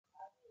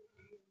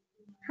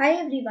Hi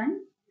everyone.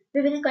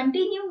 We will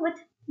continue with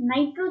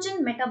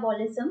nitrogen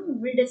metabolism. We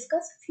will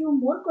discuss few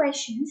more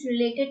questions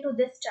related to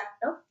this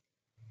chapter,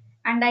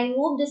 and I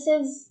hope this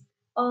is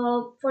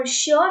for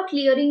sure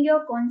clearing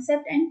your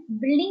concept and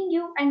building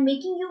you and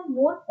making you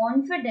more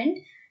confident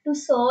to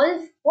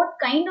solve what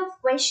kind of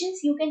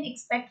questions you can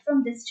expect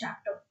from this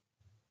chapter.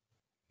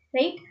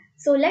 Right?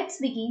 So let's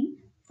begin.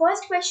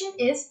 First question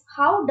is,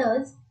 how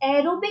does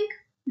aerobic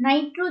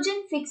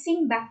nitrogen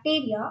fixing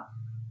bacteria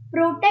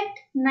protect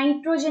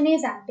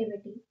nitrogenase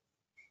activity?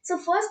 So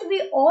first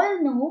we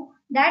all know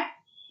that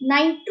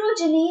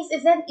nitrogenase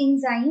is an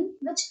enzyme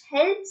which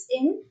helps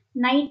in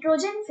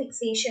nitrogen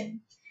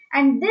fixation,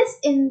 and this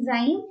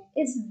enzyme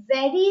is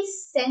very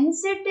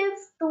sensitive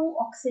to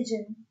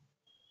oxygen,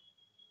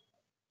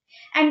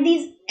 and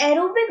these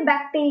aerobic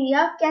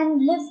bacteria can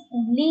live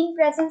only in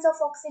presence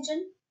of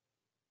oxygen.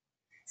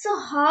 So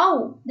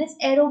how this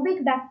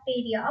aerobic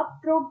bacteria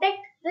protect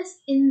this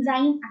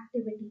enzyme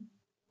activity?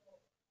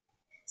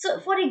 So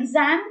for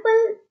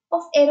example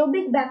of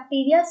aerobic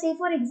bacteria, say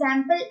for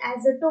example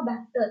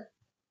azotobacter.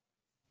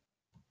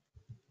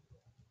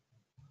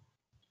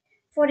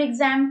 For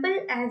example,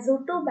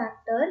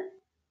 azotobacter,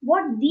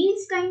 what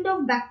these kind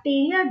of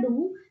bacteria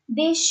do,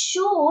 they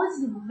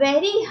shows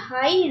very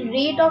high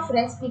rate of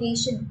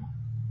respiration.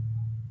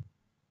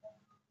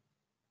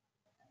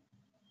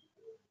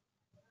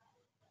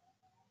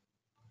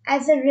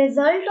 As a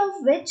result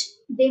of which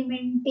they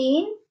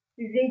maintain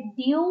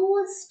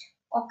reduced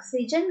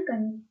oxygen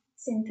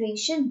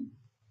concentration.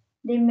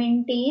 They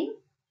maintain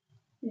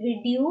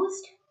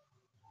reduced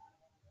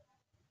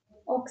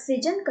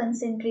oxygen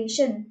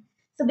concentration.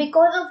 So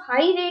because of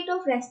high rate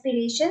of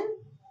respiration,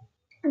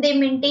 they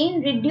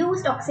maintain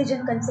reduced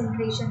oxygen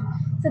concentration.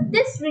 So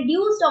this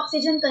reduced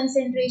oxygen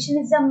concentration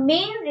is the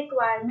main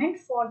requirement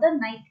for the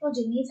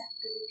nitrogenase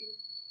activity.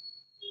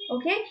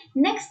 Okay.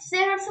 Next,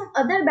 there are some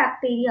other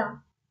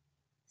bacteria.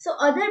 So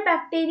other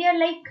bacteria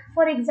like,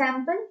 for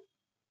example,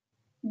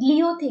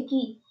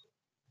 gliothecae.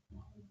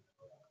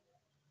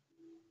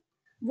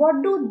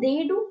 What do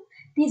they do?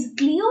 These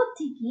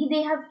gliothecae,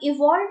 they have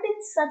evolved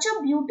in such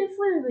a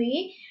beautiful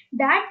way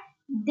that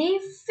they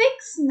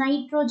fix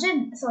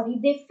nitrogen. Sorry,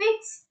 they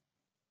fix.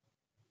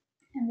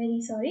 I'm very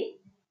sorry.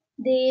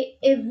 They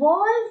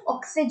evolve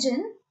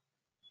oxygen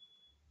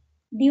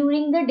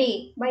during the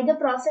day by the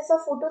process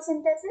of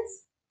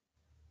photosynthesis,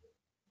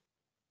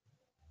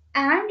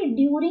 and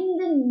during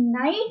the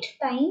night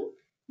time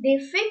they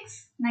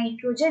fix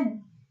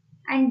nitrogen,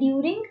 and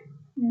during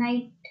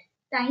night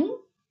time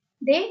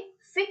they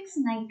fix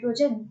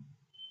nitrogen.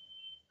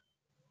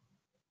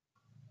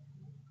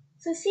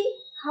 So see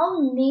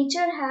how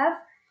nature have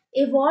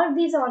evolved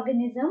these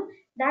organisms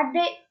that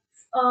they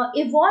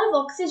evolve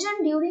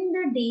oxygen during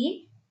the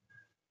day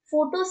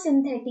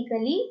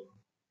photosynthetically,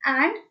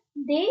 and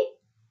they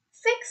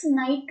fix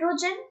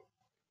nitrogen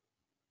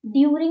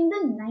during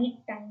the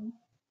night time.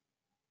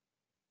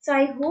 So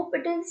I hope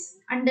it is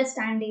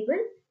understandable.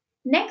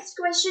 Next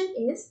question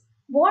is,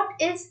 what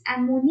is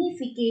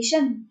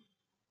ammonification?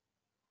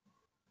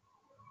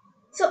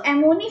 So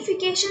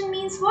ammonification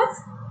means what?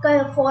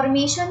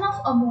 Formation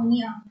of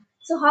ammonia.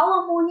 So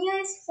how ammonia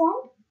is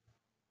formed?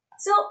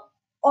 So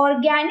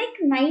organic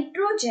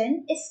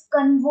nitrogen is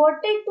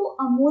converted to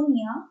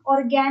ammonia.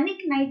 Organic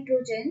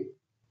nitrogen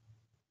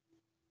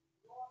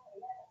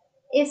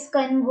is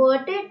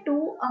converted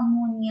to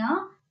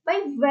ammonia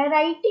by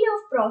variety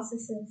of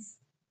processes.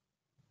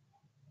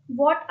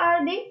 What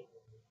are they?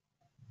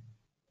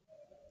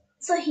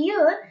 So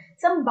here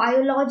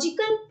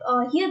biological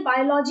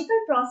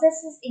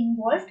process is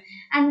involved,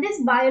 and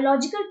this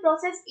biological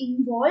process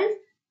involve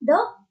the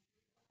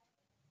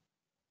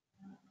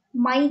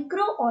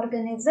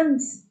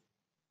microorganisms.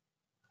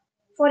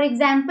 For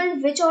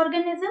example, which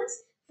organisms?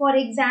 For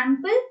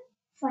example,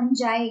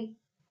 fungi.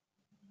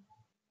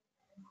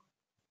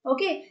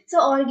 Okay, so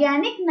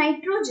organic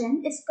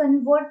nitrogen is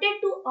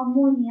converted to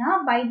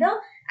ammonia by the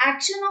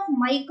action of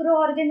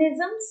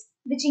microorganisms,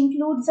 which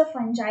includes the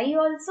fungi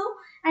also,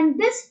 and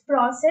this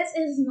process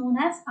is known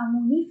as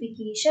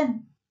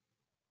ammonification.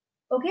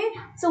 Okay,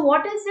 so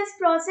what is this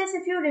process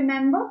if you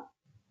remember?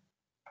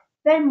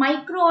 Where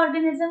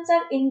microorganisms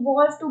are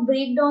involved to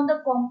break down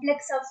the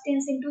complex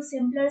substance into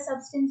simpler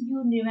substance. Do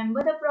you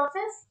remember the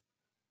process?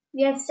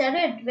 We have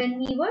studied when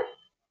we were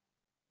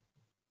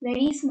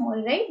very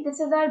small, right? This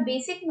is our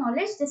basic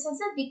knowledge. This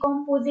is a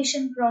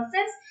decomposition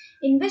process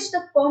in which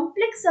the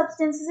complex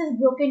substances is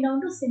broken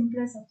down to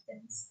simpler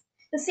substance.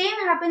 The same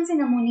happens in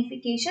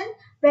ammonification,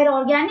 where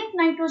organic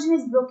nitrogen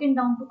is broken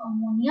down to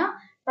ammonia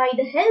by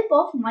the help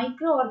of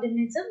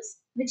microorganisms,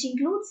 which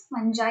includes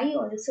fungi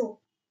also.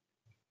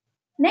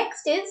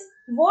 Next is,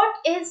 what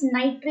is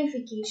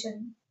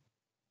nitrification?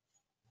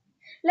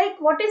 Like,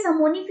 what is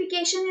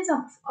ammonification?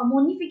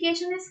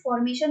 Ammonification is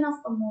formation of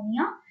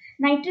ammonia.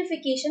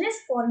 Nitrification is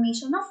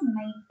formation of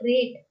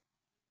nitrate.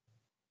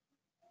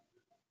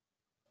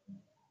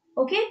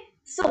 Okay,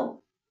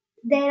 so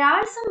there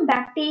are some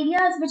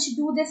bacteria which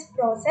do this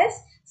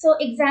process. So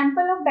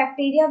example of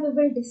bacteria we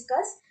will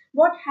discuss.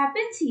 What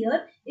happens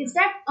here is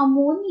that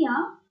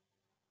ammonia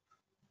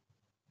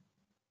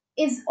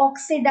is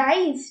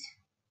oxidized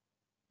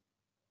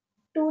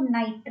to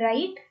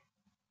nitrite,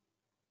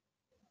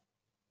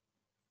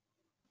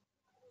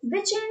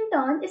 which in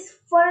turn is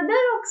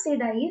further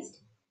oxidized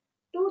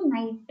to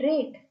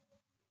nitrate.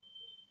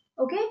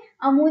 Okay,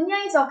 ammonia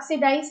is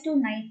oxidized to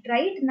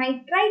nitrite,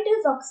 nitrite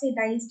is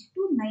oxidized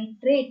to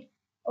nitrate.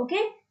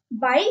 Okay,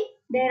 by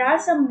there are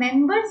some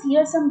members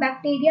here, some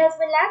bacteria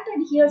will act,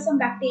 and here some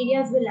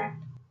bacteria will act.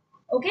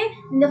 Okay,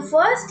 in the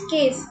first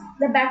case,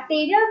 the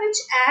bacteria which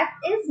act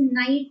is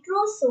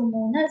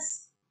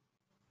Nitrosomonas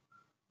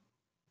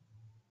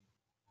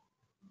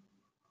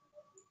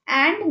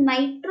and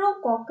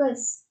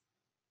Nitrococcus.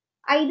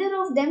 Either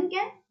of them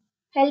can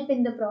help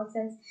in the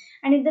process.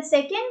 And in the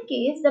second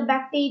case, the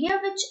bacteria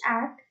which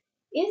act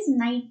is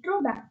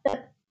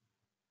Nitrobacter.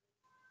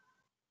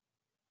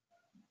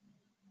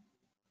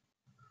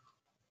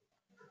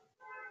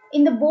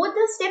 In the both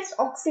the steps,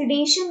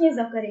 oxidation is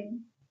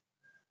occurring.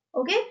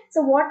 Okay,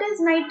 so what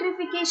is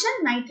nitrification?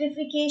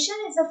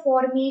 Nitrification is a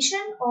formation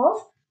of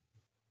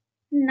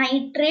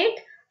nitrate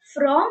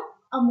from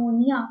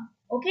ammonia.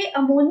 Okay,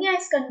 ammonia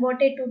is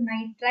converted to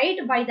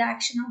nitrite by the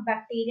action of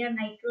bacteria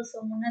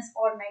Nitrosomonas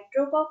or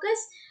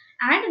Nitrococcus,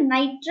 and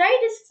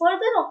nitrite is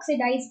further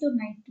oxidized to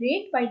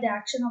nitrate by the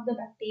action of the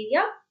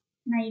bacteria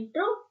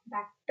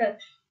Nitrobacter.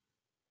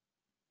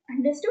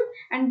 Understood?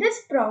 And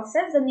this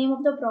process, the name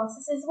of the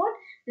process is what?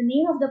 The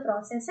name of the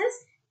process is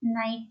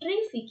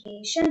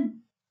nitrification.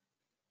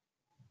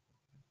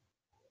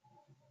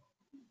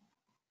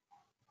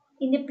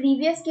 In the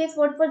previous case,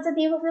 what was the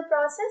name of the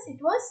process? It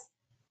was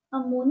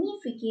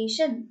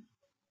ammonification.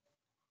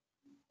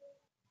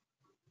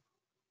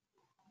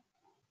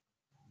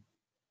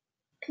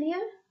 Clear?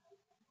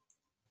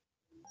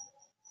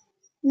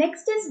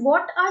 Next is,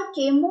 what are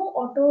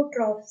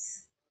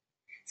chemoautotrophs?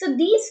 So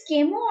these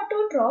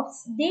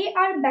chemoautotrophs, they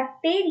are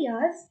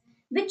bacteria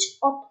which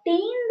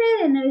obtain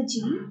their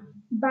energy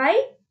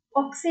by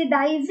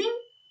oxidizing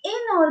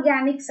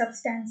inorganic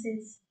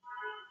substances.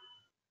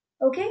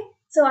 Okay,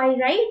 so I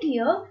write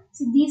here,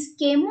 so these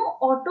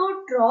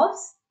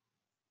chemoautotrophs,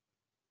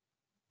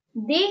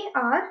 they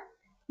are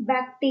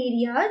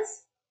bacteria.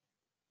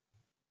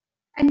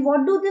 And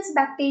what do this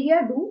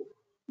bacteria do?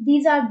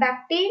 These are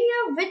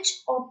bacteria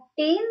which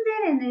obtain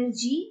their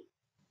energy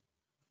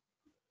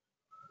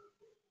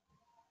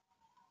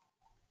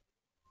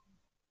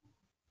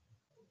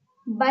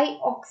by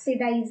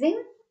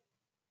oxidizing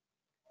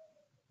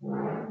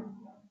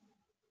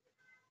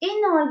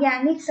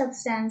inorganic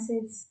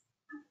substances.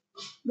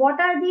 What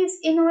are these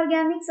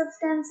inorganic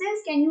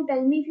substances? Can you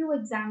tell me few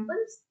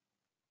examples?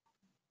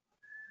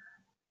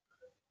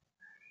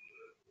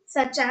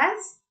 Such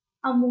as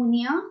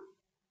ammonia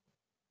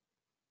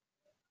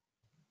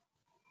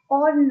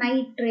or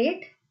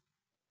nitrate.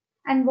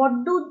 And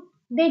what do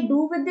they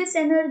do with this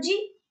energy?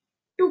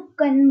 To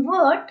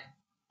convert,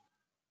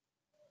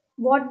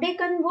 what they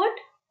convert?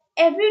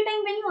 Every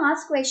time when you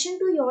ask question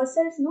to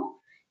yourself, no,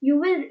 you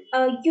will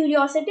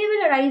curiosity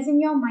will arise in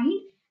your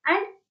mind,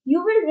 and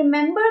you will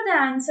remember the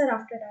answer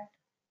after that.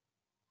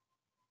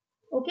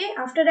 Okay,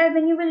 after that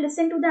when you will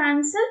listen to the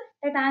answer,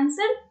 that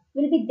answer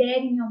will be there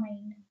in your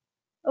mind.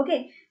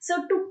 Okay,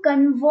 so to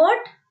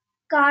convert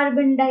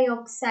carbon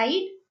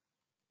dioxide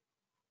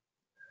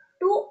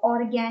to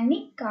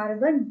organic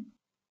carbon.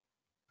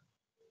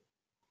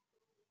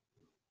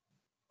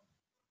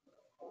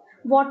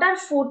 What are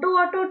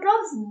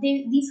photoautotrophs?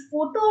 These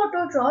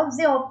photoautotrophs,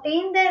 they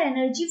obtain their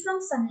energy from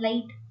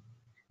sunlight.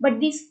 But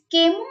these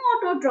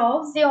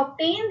chemoautotrophs, they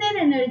obtain their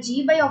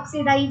energy by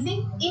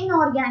oxidizing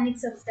inorganic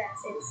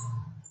substances.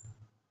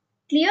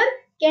 Clear?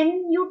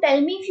 Can you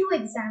tell me few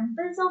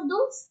examples of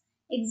those?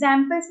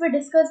 Examples were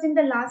discussed in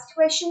the last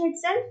question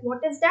itself.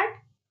 What is that?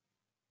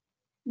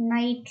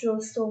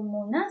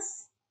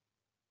 Nitrosomonas.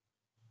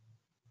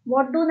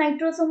 What do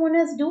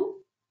nitrosomonas do?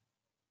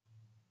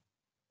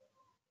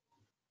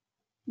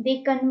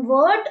 They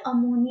convert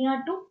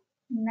ammonia to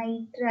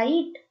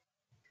nitrite.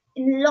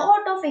 In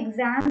lot of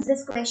exams,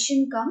 this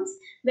question comes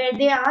where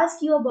they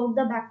ask you about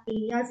the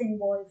bacteria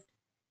involved.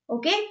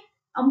 Okay,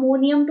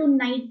 ammonium to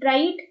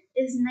nitrite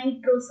is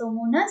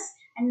nitrosomonas,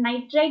 and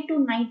nitrite to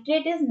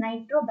nitrate is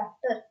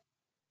nitrobacter.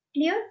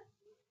 Clear?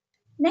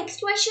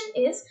 Next question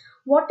is,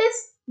 what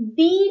is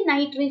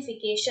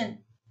denitrification?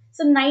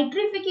 So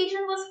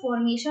nitrification was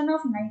formation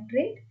of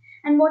nitrate,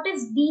 and what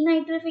is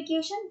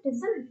denitrification? It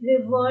is a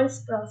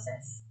reverse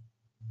process.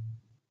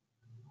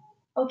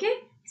 Okay,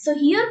 so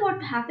here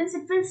what happens,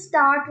 it will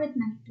start with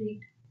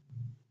nitrate.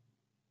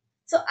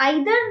 So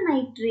either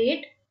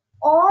nitrate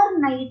or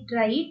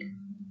nitrite,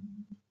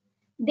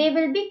 they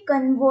will be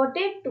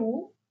converted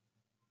to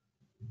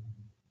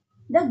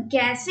the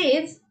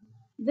gases,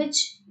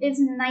 which is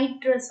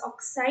nitrous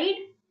oxide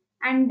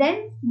and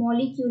then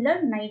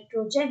molecular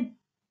nitrogen.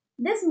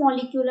 This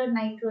molecular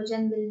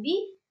nitrogen will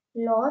be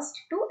lost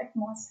to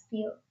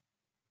atmosphere.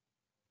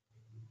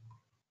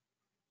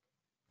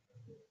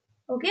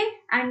 Okay,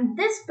 and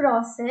this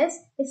process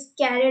is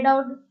carried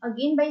out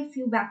again by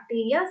few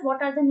bacteria.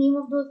 What are the name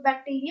of those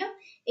bacteria?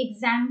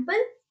 Example,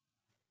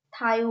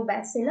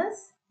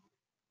 Thiobacillus,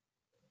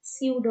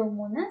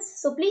 Pseudomonas.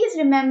 So please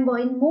remember,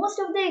 in most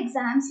of the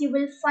exams, you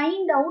will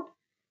find out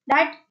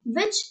that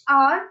which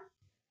are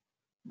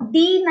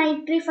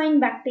denitrifying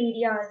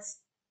bacteria.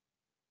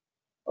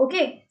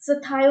 Okay, so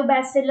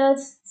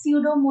thiobacillus,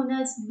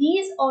 pseudomonas,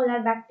 these all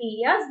are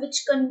bacteria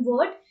which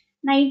convert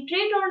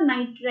nitrate or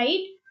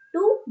nitrite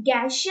to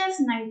gaseous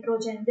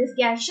nitrogen. This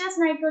gaseous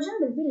nitrogen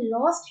will be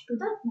lost to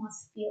the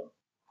atmosphere.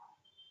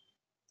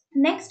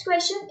 Next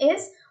question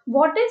is,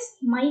 what is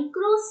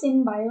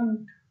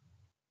microsymbiont?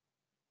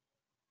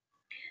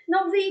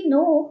 Now we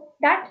know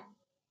that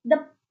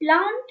the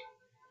plant,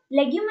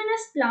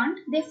 leguminous plant,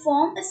 they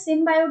form a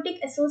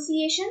symbiotic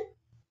association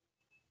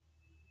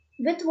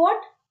with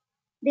what?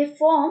 They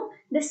form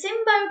the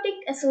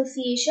symbiotic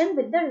association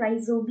with the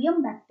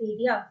rhizobium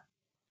bacteria.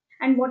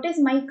 And what is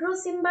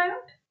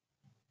microsymbiont?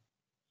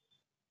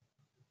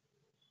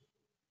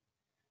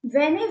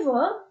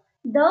 Whenever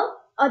the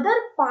other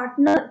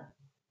partner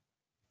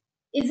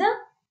is a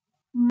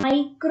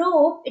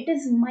microbe, it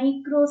is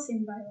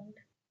microsymbiont.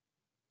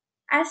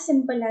 As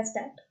simple as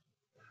that.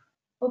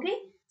 Okay.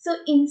 So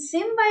in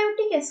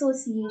symbiotic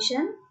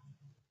association,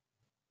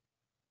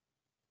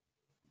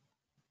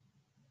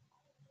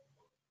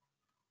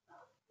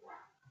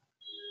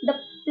 the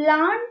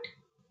plant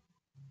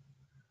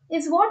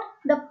is what?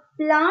 The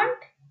plant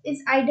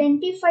is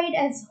identified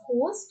as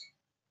host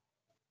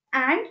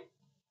and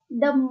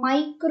the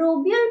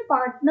microbial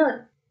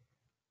partner.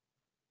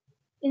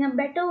 In a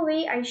better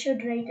way, I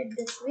should write it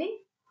this way.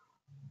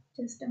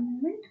 Just a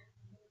moment.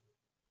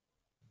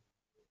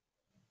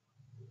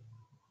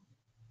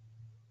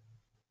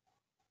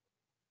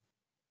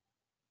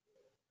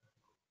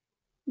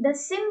 The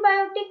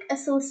symbiotic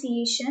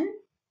association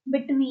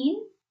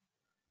between,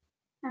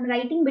 I'm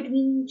writing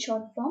between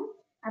short form,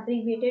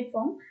 abbreviated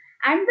form,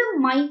 and the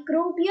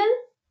microbial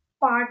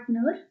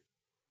partner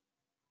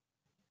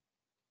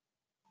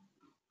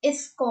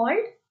is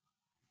called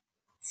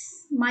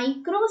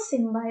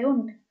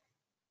microsymbiont.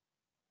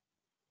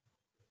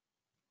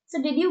 So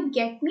did you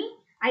get me?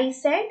 I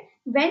said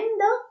when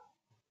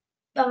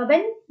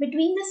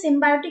between the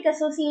symbiotic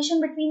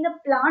association between the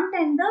plant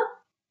and the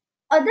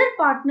other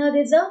partner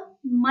is a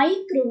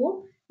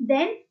microbe,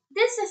 then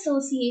this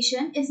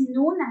association is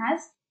known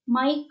as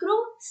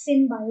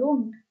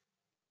microsymbiont.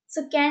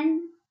 So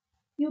can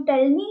you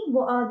tell me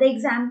the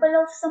example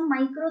of some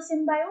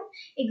microsymbiont?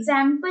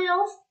 Example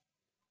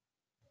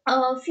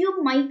of a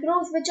few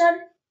microbes which are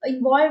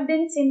involved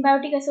in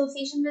symbiotic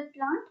association with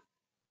plant.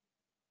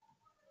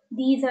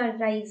 These are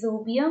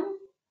rhizobium,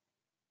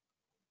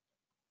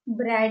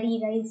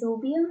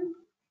 bradyrhizobium.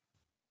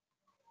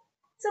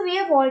 So we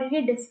have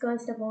already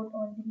discussed about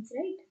all these,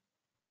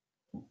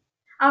 right?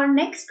 Our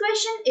next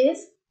question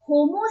is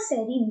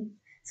homoserine.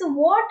 So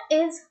what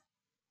is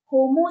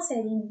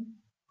homoserine?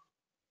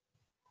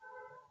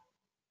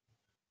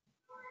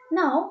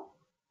 Now,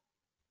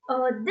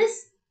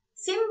 this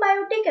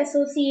symbiotic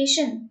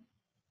association,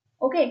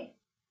 okay,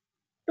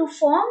 to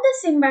form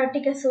the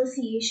symbiotic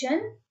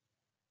association,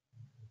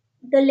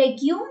 the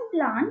legume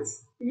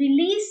plants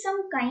release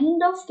some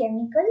kind of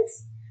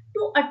chemicals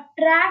to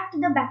attract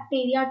the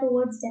bacteria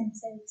towards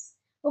themselves.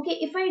 Okay,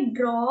 if I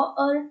draw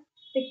a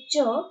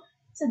picture,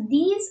 so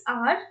these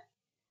are,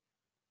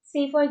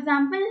 say for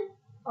example,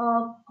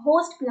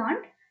 host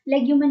plant,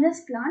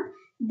 leguminous plant,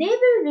 they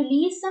will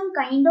release some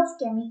kind of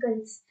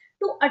chemicals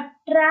to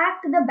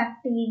attract the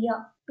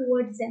bacteria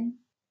towards them.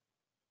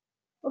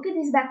 Okay,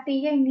 this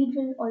bacteria indeed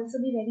will also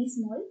be very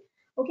small.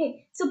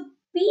 Okay, so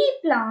pea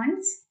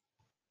plants,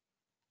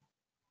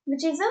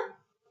 which is a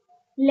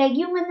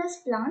leguminous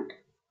plant,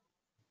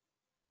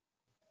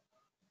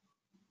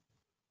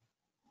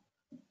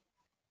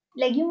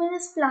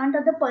 leguminous plant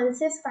or the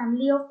pulses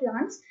family of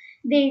plants,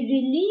 they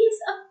release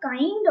a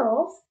kind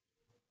of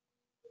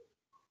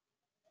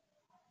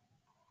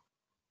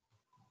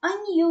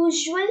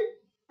unusual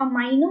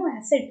amino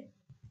acid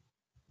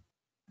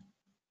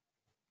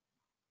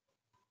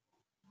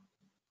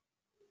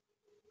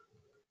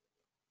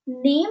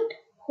named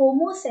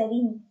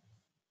homoserine.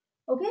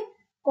 Okay,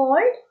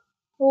 called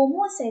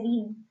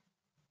homoserine.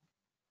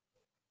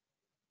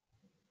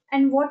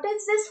 And what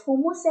is this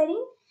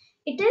homoserine?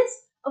 It is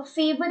a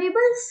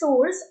favorable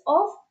source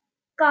of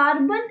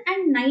carbon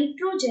and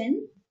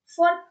nitrogen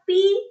for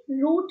pea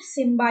root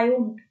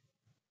symbiont.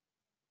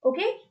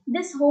 Okay,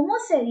 this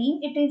homoserine,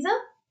 it is a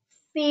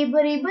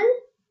favorable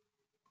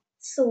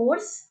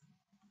source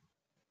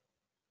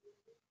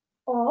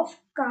of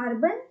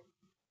carbon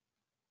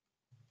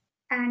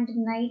and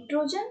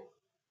nitrogen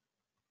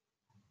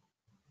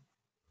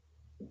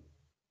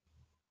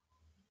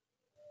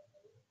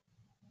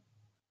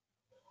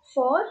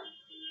for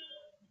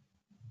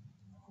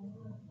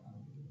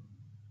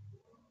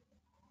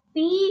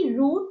pea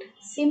root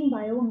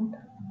symbiont.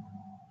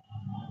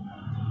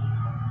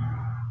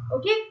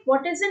 Okay,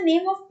 what is the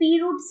name of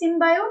pea root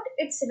symbiont?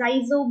 It's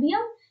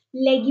Rhizobium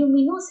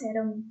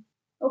leguminosarum.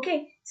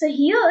 Okay, so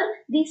here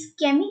these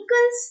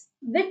chemicals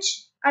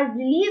which are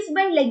released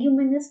by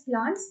leguminous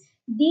plants,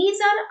 these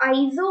are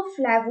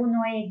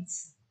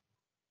isoflavonoids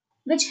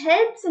which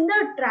helps in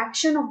the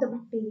attraction of the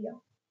bacteria.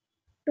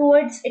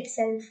 towards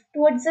itself,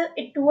 towards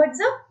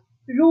the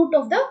root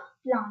of the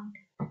plant.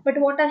 But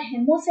what are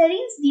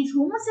hemoserines? These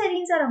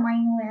hemoserines are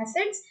amino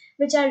acids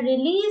which are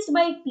released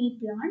by pea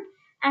plant,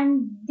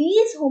 and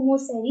these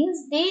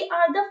hemoserines, they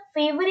are the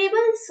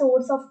favorable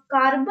source of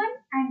carbon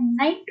and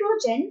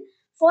nitrogen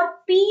for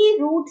pea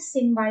root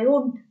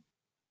symbiote.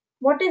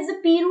 What is the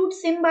pea root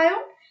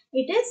symbiote?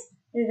 It is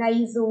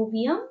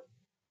Rhizobium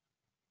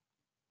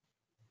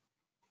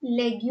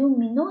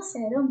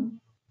leguminosarum.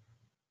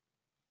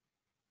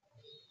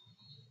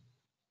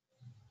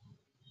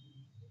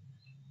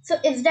 So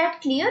is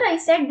that clear? I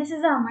said this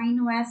is an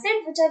amino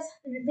acid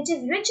which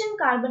is rich in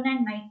carbon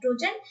and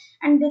nitrogen,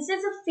 and this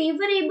is a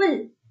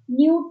favorable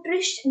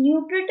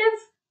nutritive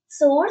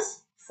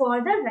source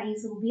for the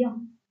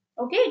rhizobium.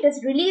 Okay, it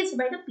is released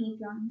by the pea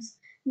plants.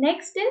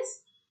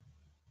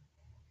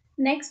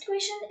 Next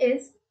question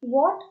is,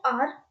 what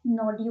are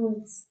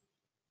nodules?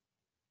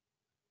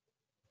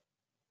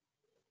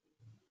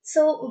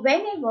 So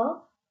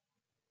whenever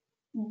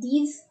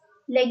these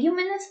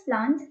leguminous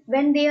plants,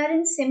 when they are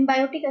in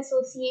symbiotic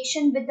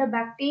association with the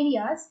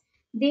bacteria,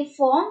 they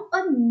form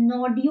a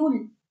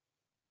nodule.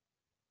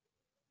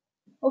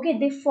 Okay,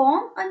 they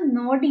form a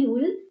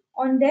nodule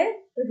on their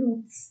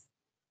roots.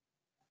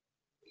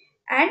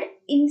 And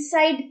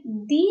inside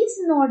these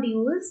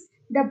nodules,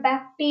 the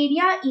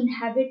bacteria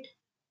inhabit.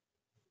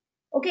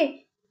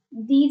 Okay,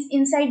 these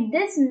inside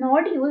this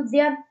nodule,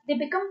 they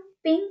become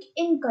pink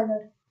in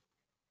color.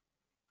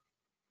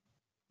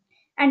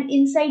 And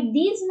inside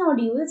these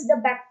nodules, the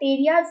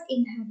bacteria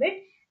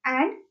inhabit,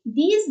 and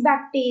these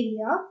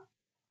bacteria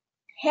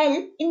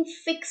help in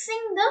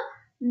fixing the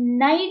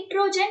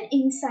nitrogen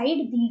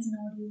inside these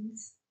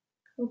nodules.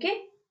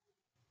 Okay,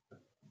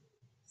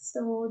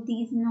 so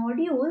these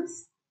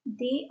nodules,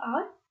 they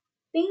are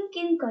pink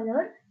in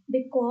color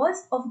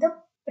because of the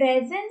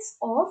presence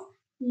of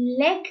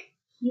leg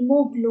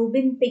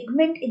hemoglobin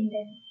pigment in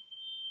them.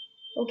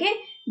 Okay,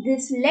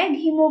 this leg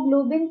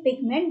hemoglobin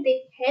pigment,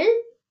 they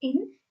help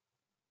in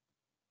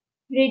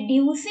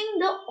reducing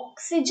the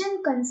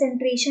oxygen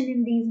concentration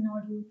in these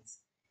nodules.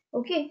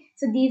 Okay,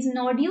 so these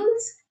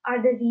nodules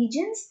are the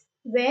regions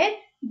where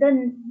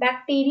the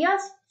bacteria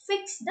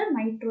fix the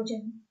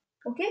nitrogen.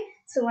 Okay,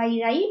 so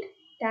I write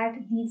that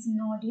these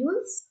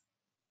nodules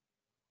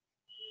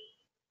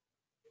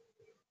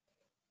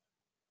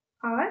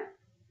are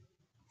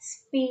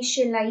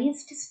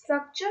specialized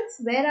structures.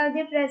 Where are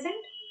they present?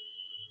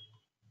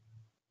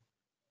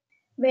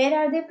 Where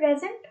are they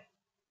present?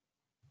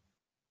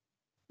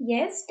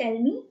 Yes, tell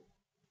me.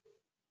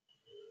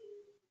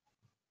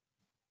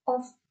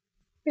 Of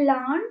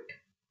plant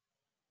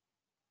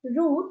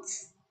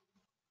roots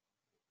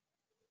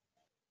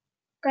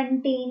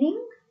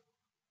containing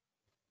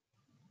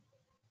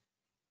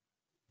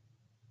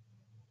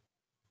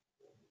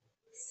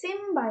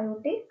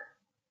symbiotic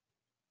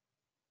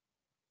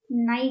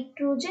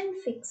nitrogen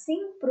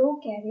fixing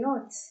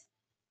prokaryotes.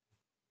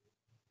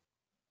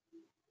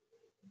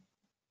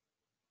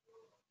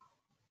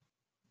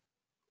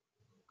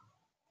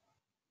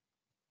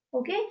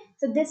 Okay,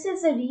 so this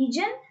is a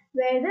region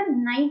where the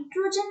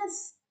nitrogen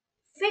is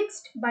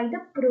fixed by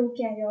the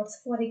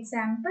prokaryotes, for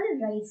example,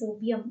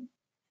 rhizobium.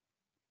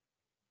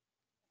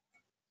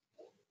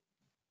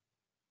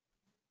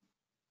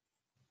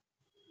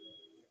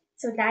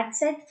 So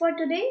that's it for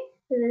today.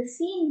 We will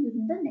see you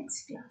in the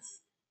next class.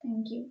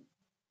 Thank you.